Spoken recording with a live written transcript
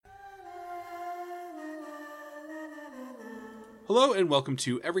Hello and welcome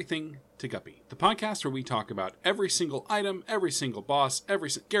to Everything to Guppy, the podcast where we talk about every single item, every single boss,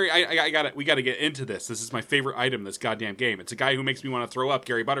 Gary, we got to get into this. This is my favorite item in this goddamn game. It's a guy who makes me want to throw up,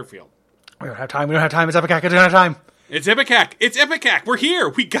 Gary Butterfield. We don't have time. It's Ipecac. We don't have time. It's Ipecac. We're here.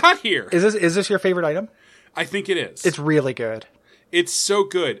 We got here. Is this your favorite item? I think it is. It's really good. It's so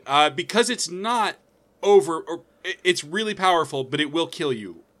good because it's not it's really powerful, but it will kill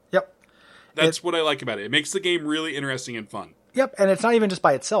you. Yep. That's what I like about it. It makes the game really interesting and fun. Yep, and it's not even just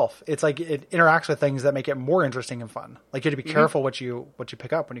by itself. It's like it interacts with things that make it more interesting and fun. Like you have to be careful what you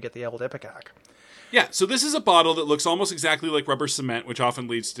pick up when you get the old Ipecac. Yeah, so this is a bottle that looks almost exactly like rubber cement, which often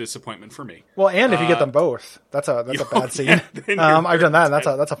leads to disappointment for me. Well, and if you get them both, that's a bad scene. Yeah, I've done that.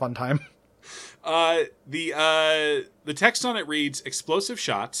 And that's a fun time. The text on it reads explosive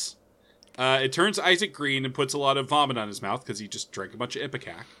shots. It turns Isaac green and puts a lot of vomit on his mouth because he just drank a bunch of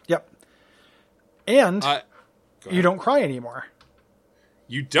Ipecac. Yep. And you don't cry anymore.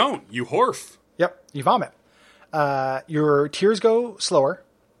 You don't. You horf. Yep. You vomit. Your tears go slower.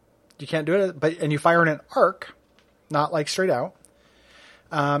 You can't do it, and you fire in an arc, not like straight out.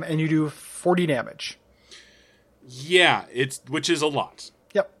 And you do 40 damage. Yeah, which is a lot.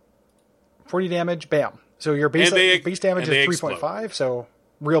 Yep. 40 damage, bam. So your base damage is 3.5, so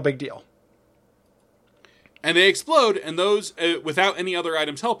real big deal. And they explode, and those, without any other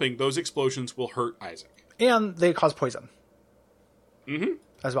items helping, those explosions will hurt Isaac. And they cause poison.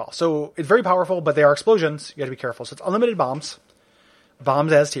 As well. So it's very powerful, but they are explosions. You got to be careful. So it's unlimited bombs.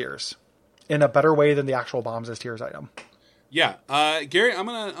 Bombs as tears. In a better way than the actual bombs as tears item. Yeah. Gary, I'm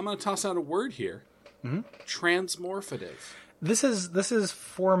gonna toss out a word here. Transmorphative. This is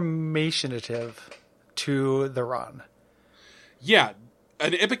formationative to the run. Yeah.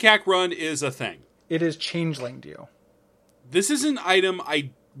 An Ipecac run is a thing. It is changeling to you. This is an item I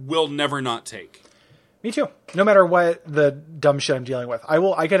will never not take. Me too. No matter what the dumb shit I'm dealing with.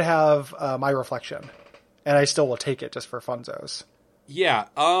 I could have my reflection, and I still will take it just for funzos. Yeah.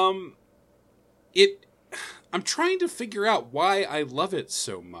 I'm trying to figure out why I love it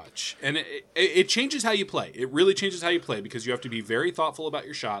so much. And it changes how you play. It really changes how you play because you have to be very thoughtful about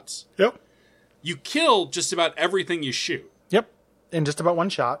your shots. Yep. You kill just about everything you shoot. Yep. In just about one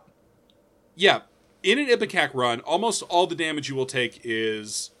shot. Yeah. In an Ipecac run, almost all the damage you will take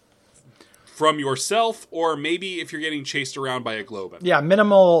is from yourself, or maybe if you're getting chased around by a Globin. Yeah,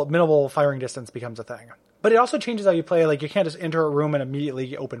 minimal firing distance becomes a thing. But it also changes how you play. Like, you can't just enter a room and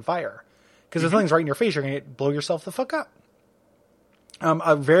immediately open fire. Because if something's right in your face, you're going to blow yourself the fuck up.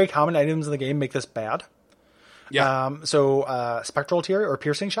 Very common items in the game make this bad. Yeah. Spectral tear or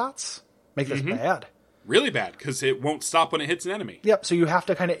piercing shots make this bad. Really bad, because it won't stop when it hits an enemy. Yep, so you have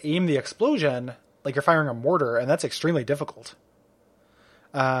to kind of aim the explosion like you're firing a mortar, and that's extremely difficult.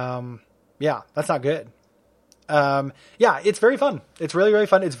 Yeah, that's not good. Yeah, it's very fun. It's really, really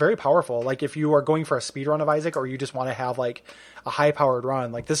fun. It's very powerful. Like, if you are going for a speed run of Isaac, or you just want to have, like, a high-powered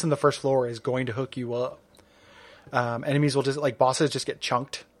run, like, this in the first floor is going to hook you up. Enemies will just, like, bosses just get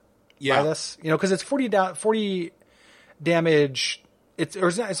chunked by this. You know, because it's 40 damage.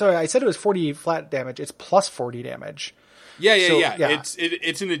 Sorry, I said it was 40 flat damage. It's plus 40 damage. Yeah.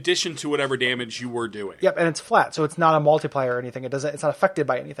 It's in addition to whatever damage you were doing. Yep, and it's flat, so it's not a multiplier or anything. It's not affected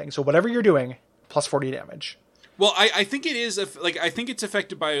by anything. So whatever you're doing, plus 40 damage. Well, I think it is. I think it's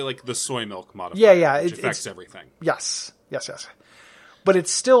affected by like the soy milk modifier. Yeah, which affects everything. Yes. But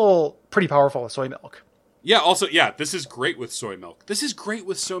it's still pretty powerful with soy milk. Yeah. Also, this is great with soy milk. This is great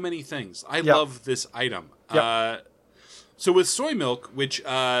with so many things. I love this item. Yep. So with soy milk, which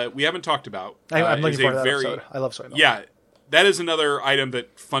we haven't talked about, I'm looking forward to that episode. I love soy milk. Yeah. That is another item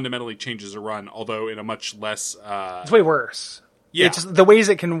that fundamentally changes a run, although in a much less... it's way worse. Yeah. It's just, the ways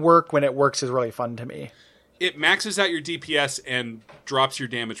it can work when it works is really fun to me. It maxes out your DPS and drops your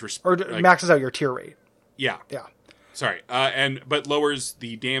damage... maxes out your tier rate. Yeah. Sorry. But lowers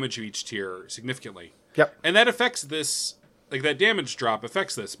the damage of each tier significantly. Yep. And that affects this... Like, that damage drop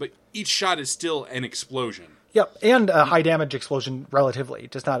affects this, but each shot is still an explosion. Yep. And a high damage explosion relatively,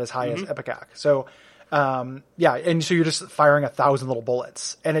 just not as high as Ipecac. So... and so you're just firing 1,000 little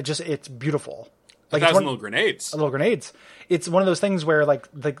bullets, and it's beautiful. Like 1,000 little grenades. Little grenades. It's one of those things where like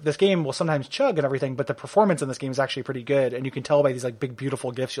this game will sometimes chug and everything, but the performance in this game is actually pretty good, and you can tell by these like big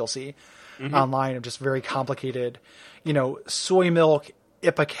beautiful GIFs you'll see online of just very complicated, soy milk,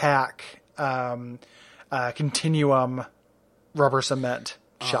 Ipecac, continuum, rubber cement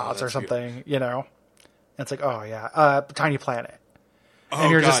shots or something. And it's like, oh yeah, Tiny Planet,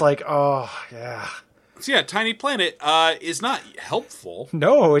 and you're just like, oh yeah. So yeah, Tiny Planet is not helpful.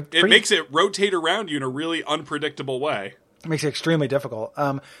 No. It makes it rotate around you in a really unpredictable way. It makes it extremely difficult.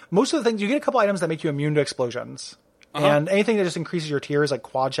 Most of the things, you get a couple items that make you immune to explosions. And anything that just increases your tiers, like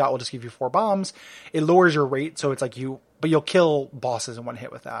quad shot will just give you 4 bombs. It lowers your rate, so it's like but you'll kill bosses in one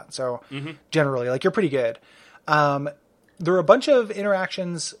hit with that. So generally, like, you're pretty good. There are a bunch of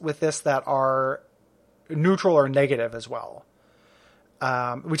interactions with this that are neutral or negative as well.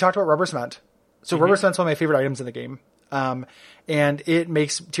 We talked about rubber cement. So rubber cement's one of my favorite items in the game. And it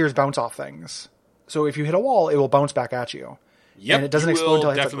makes tiers bounce off things. So if you hit a wall, it will bounce back at you. Yep. And it doesn't explode until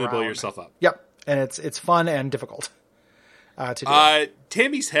it hits the definitely blow ground. yourself up. Yep. And it's fun and difficult to do.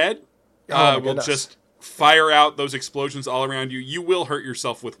 Tammy's head my will goodness. just fire out those explosions all around you. You will hurt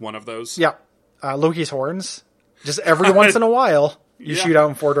yourself with one of those. Yep. Loki's horns. Just every once in a while, you shoot out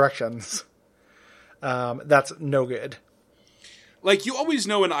in 4 directions. That's no good. Like, you always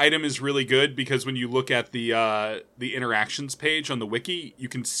know an item is really good because when you look at the interactions page on the wiki, you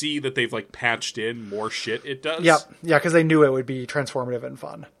can see that they've, like, patched in more shit it does. Yep. Yeah, because they knew it would be transformative and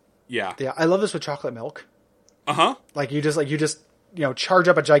fun. Yeah. Yeah, I love this with chocolate milk. Uh-huh. Like, you just charge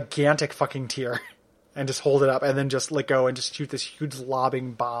up a gigantic fucking tier and just hold it up and then just let go and just shoot this huge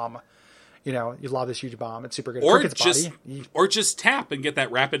lobbing bomb. You lob this huge bomb. It's super good. Or just tap and get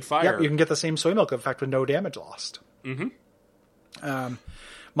that rapid fire. Yep, you can get the same soy milk effect with no damage lost. Mm-hmm.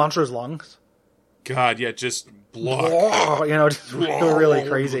 Monster's lungs. God, yeah, just block. Just really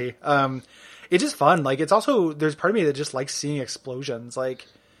crazy. It's just fun. Like, it's also, there's part of me that just likes seeing explosions. Like,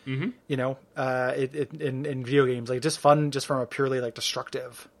 in video games, like, just fun just from a purely, like,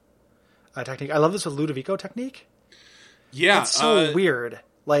 destructive technique. I love this with Ludovico technique. Yeah. It's so weird.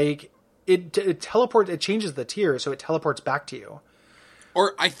 Like, it teleports, it changes the tier, so it teleports back to you.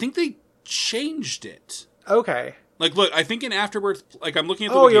 Or I think they changed it. Okay. Like, look, I think in Afterbirth, like, I'm looking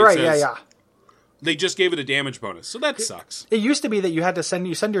at the Oh, wiki, you're it right. says Yeah. they just gave it a damage bonus, so that sucks. It used to be that you had to send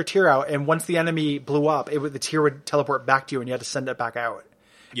your tier out, and once the enemy blew up, the tier would teleport back to you, and you had to send it back out.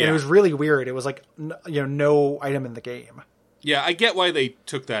 Yeah. And it was really weird. It was like, no item in the game. Yeah, I get why they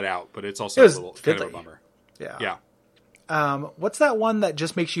took that out, but it's also a little kind of a bummer. Yeah. What's that one that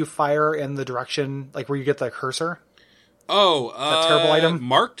just makes you fire in the direction, like where you get the cursor? Oh, that terrible item?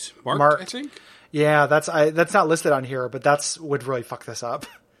 Marked, I think. Yeah, that's not listed on here, but would really fuck this up.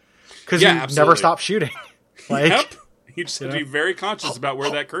 Because you absolutely. never stop shooting. Yep. You just have to be very conscious about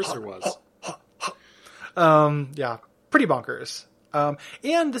where that cursor was. Yeah, pretty bonkers.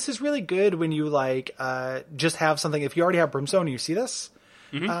 And this is really good when you just have something. If you already have Brimstone and you see this,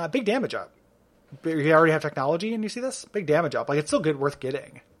 big damage up. If you already have technology and you see this, big damage up. Like, it's still good, worth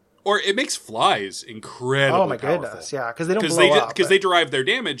getting. Or it makes flies incredibly powerful. Goodness, yeah, because they don't blow up. Because they derive their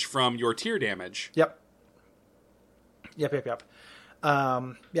damage from your tier damage. Yep. Yeah,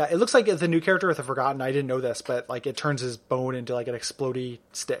 it looks like the new character with the Forgotten. I didn't know this, but like it turns his bone into like an explodey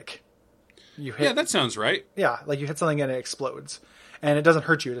stick. Yeah, that sounds right. Yeah, like you hit something and it explodes, and it doesn't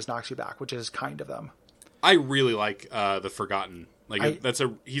hurt you; it just knocks you back, which is kind of them. I really like the Forgotten. Like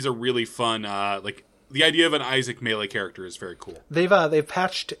he's a really fun like. The idea of an Isaac melee character is very cool. They've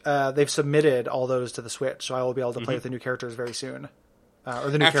patched, they've submitted all those to the Switch, so I will be able to play with the new characters very soon. Or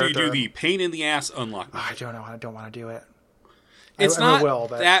the new After character. you do the pain in the ass unlock. I don't know. I don't want to do it. It's not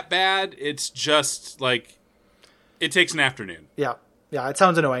that bad. It's just like it takes an afternoon. Yeah, it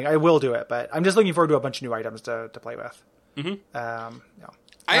sounds annoying. I will do it, but I'm just looking forward to a bunch of new items to play with.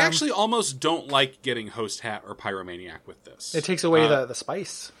 I actually almost don't like getting Host Hat or Pyromaniac with this. It takes away the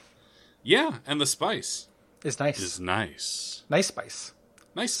spice. Yeah, and the spice is nice. Nice spice.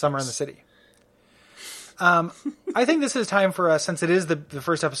 Nice summer in the city. I think this is time for us, since it is the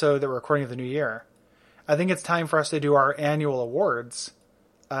first episode that we're recording of the new year. I think it's time for us to do our annual awards.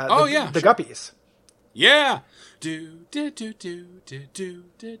 The Guppies. Yeah.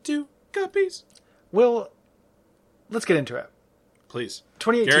 Guppies. Well, let's get into it. Please.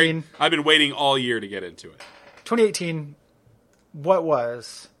 2018. Gary, I've been waiting all year to get into it. 2018. What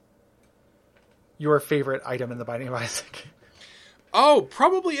was your favorite item in the Binding of Isaac? Oh,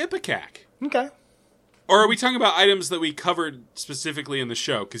 probably Ipecac. Okay. Or are we talking about items that we covered specifically in the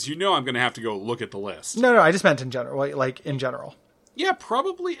show? Because I'm going to have to go look at the list. No, I just meant in general. Like in general. Yeah,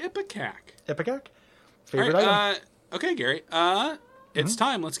 probably Ipecac. Ipecac? Favorite item? Okay, Gary. It's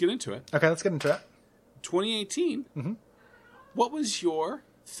time. Let's get into it. Okay, let's get into it. 2018. Mm-hmm. What was your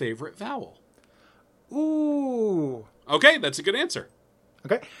favorite vowel? Ooh. Okay, that's a good answer.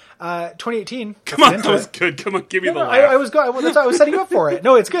 Okay. 2018. Come on, that was good. Come on, give me the laugh. I was good. That's why I was setting you up for it.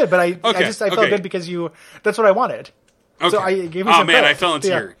 No, it's good, but I felt good because that's what I wanted. Okay. So I gave you some man, credit. I fell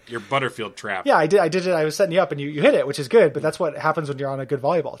into your Butterfield trap. Yeah, I did it. I was setting you up, and you hit it, which is good. But that's what happens when you're on a good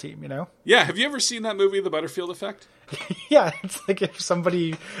volleyball team, you know? Yeah. Have you ever seen that movie, The Butterfield Effect? Yeah, it's like if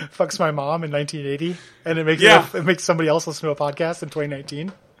somebody fucks my mom in 1980, and it makes somebody else listen to a podcast in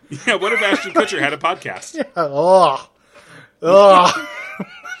 2019. Yeah, what if Ashton Kutcher had a podcast? Yeah. Oh.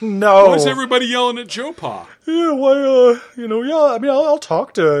 No. Why is everybody yelling at Joe Pa? Yeah, why, yeah, I mean, I'll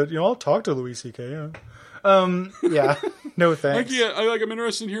talk to Louis C.K., yeah. Yeah, no thanks. I'm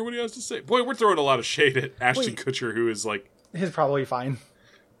interested in hearing what he has to say. Boy, we're throwing a lot of shade at Ashton Kutcher, who is like... He's probably fine.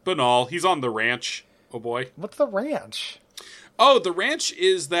 Banal. He's on The Ranch. Oh, boy. What's The Ranch? Oh, The Ranch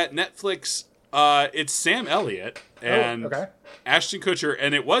is that Netflix... it's Sam Elliott and Ashton Kutcher,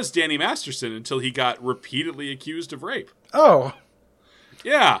 and it was Danny Masterson until he got repeatedly accused of rape. Oh.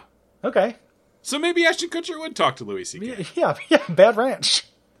 Yeah. Okay. So maybe Ashton Kutcher would talk to Louis C.K. Yeah, Bad Ranch.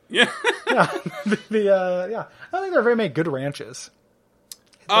 Yeah. Yeah. I don't think there are very many good ranches.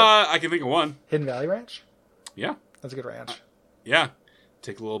 I can think of one. Hidden Valley Ranch? Yeah. That's a good ranch. Yeah.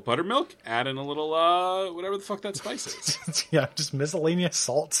 Take a little buttermilk, add in a little, whatever the fuck that spice is. Yeah, just miscellaneous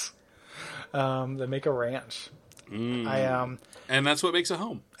salts that make a ranch. And that's what makes a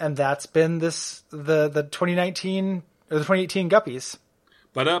home. And that's been the 2019 or the 2018 Guppies.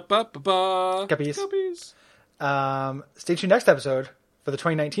 Ba-da-ba-ba-ba. Guppies. Stay tuned next episode for the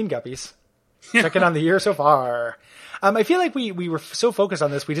 2019 Guppies. Check in on the year so far. I feel like we were so focused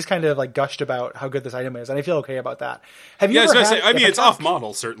on this, we just kind of like gushed about how good this item is, and I feel okay about that. Have you ever had Ipecac? It's off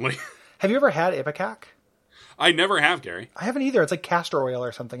model, certainly. Have you ever had Ipecac? I never have, Gary. I haven't either. It's like castor oil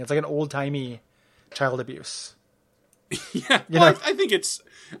or something. It's like an old-timey child abuse. Yeah, I think it's...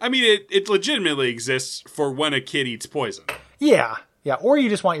 I mean, it legitimately exists for when a kid eats poison. Yeah. Or you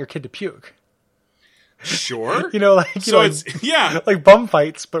just want your kid to puke. Sure. Like bum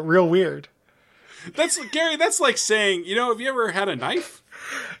fights, but real weird. Gary, that's like saying, have you ever had a knife?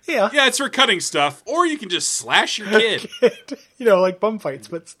 Yeah. Yeah, it's for cutting stuff. Or you can just slash your kid. Like bum fights,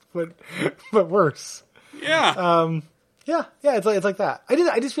 but worse. Yeah. Yeah, it's like that.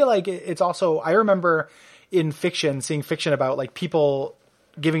 I just feel like it's also, I remember in fiction, seeing fiction about like people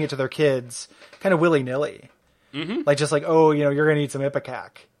giving it to their kids kind of willy-nilly. Mm-hmm. Like just like, oh, you're going to need some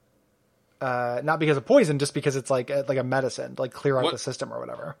Ipecac. Not because of poison, just because it's like a medicine, like clear out the system or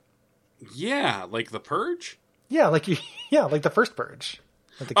whatever. Yeah, like the Purge? Yeah, like the first Purge.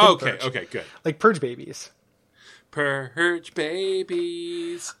 Like the Purge. Okay, good. Like Purge babies. Purge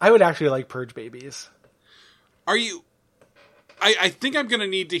babies. I would actually like Purge babies. Are you... I think I'm going to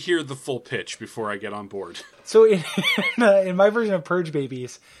need to hear the full pitch before I get on board. So in my version of Purge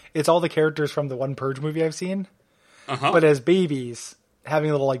babies, it's all the characters from the one Purge movie I've seen. Uh-huh. But as babies, having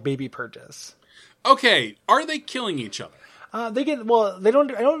little like baby purges. Okay, are they killing each other? They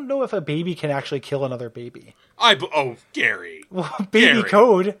don't. I don't know if a baby can actually kill another baby. Gary. Well, baby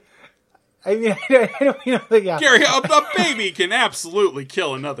code. I mean, I don't. Yeah. Gary, a baby can absolutely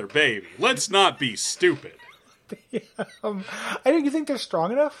kill another baby. Let's not be stupid. You think they're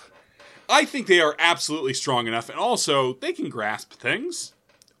strong enough? I think they are absolutely strong enough, and also they can grasp things.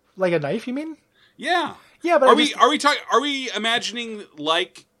 Like a knife, you mean? Yeah. Yeah, but are we imagining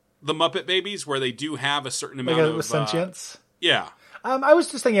like the Muppet Babies, where they do have a certain amount of sentience? Yeah. I was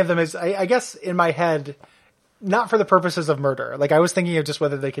just thinking of them as I guess in my head, not for the purposes of murder. Like I was thinking of just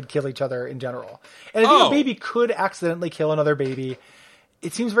whether they could kill each other in general. And I think a baby could accidentally kill another baby.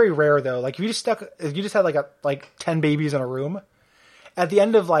 It seems very rare though. Like if you just had like 10 babies in a room, at the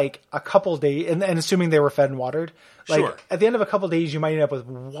end of like a couple days, and assuming they were fed and watered, at the end of a couple days, you might end up with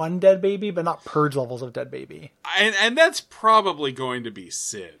one dead baby, but not Purge levels of dead baby. And that's probably going to be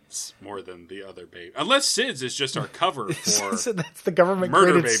SIDS more than the other baby. Unless SIDS is just our cover for so that's the government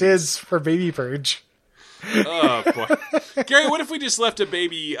created SIDS for baby Purge. Oh, boy. Gary, what if we just left a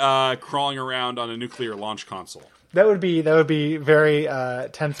baby crawling around on a nuclear launch console? That would be very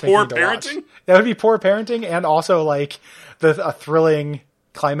tense. Poor parenting? Watch. That would be poor parenting, and also like a thrilling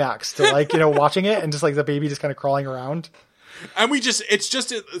climax to watching it and just like the baby just kind of crawling around. And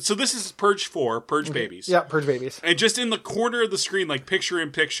so this is Purge 4, Purge Babies. Yeah, Purge Babies. And just in the corner of the screen, like picture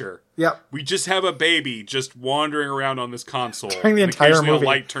in picture, we just have a baby just wandering around on this console. During the entire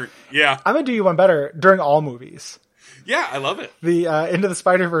movie. Yeah. I'm going to do you one better, during all movies. Yeah, I love it. The Into the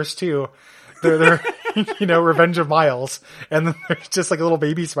Spider-Verse 2, they're Revenge of Miles, and then there's just like a little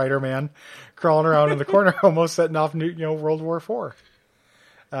baby Spider-Man crawling around in the corner, almost setting off World War 4.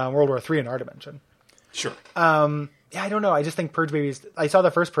 World War 3 in our dimension. Sure. Yeah, I don't know. I just think Purge Babies... I saw the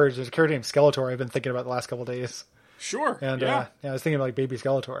first Purge. There's a character named Skeletor I've been thinking about the last couple of days. Sure, and, I was thinking of like Baby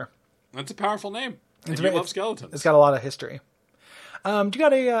Skeletor. That's a powerful name. And you love skeletons. It's got a lot of history. Do you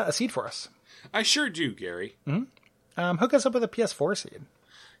got a seed for us? I sure do, Gary. Mm-hmm. Hook us up with a PS4 seed.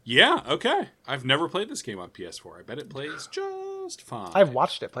 Yeah, okay. I've never played this game on PS4. I bet it plays just fine. I've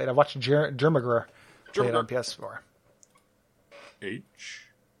watched it played. I've watched Jermagr play it on PS4. HYDGR.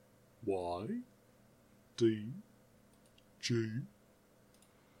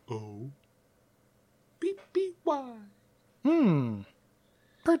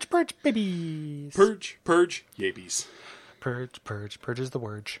 Purge, purge, babies. Purge, yabies. Purge is the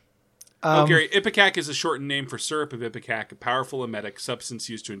word. Gary, Ipecac is a shortened name for syrup of ipecac, a powerful emetic substance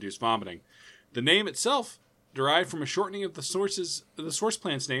used to induce vomiting. The name itself derived from a shortening of the source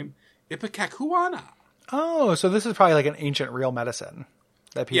plant's name, Ipecacuanha. Oh, so this is probably like an ancient real medicine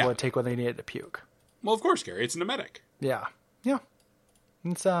that people would take when they needed to puke. Well, of course, Gary. It's an emetic. Yeah.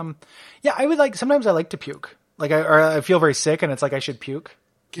 It's I would like, sometimes I like to puke. Like I feel very sick and it's like I should puke.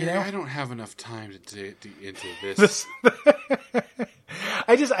 Gary, I don't have enough time to dig into this.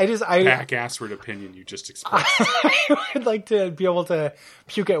 I back-assward opinion you just expressed. I would like to be able to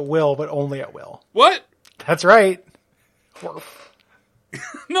puke at will, but only at will. What? That's right.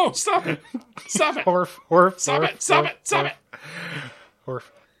 No, stop it. Stop it. Stop it.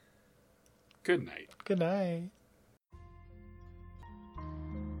 Orf. Good night. Good night.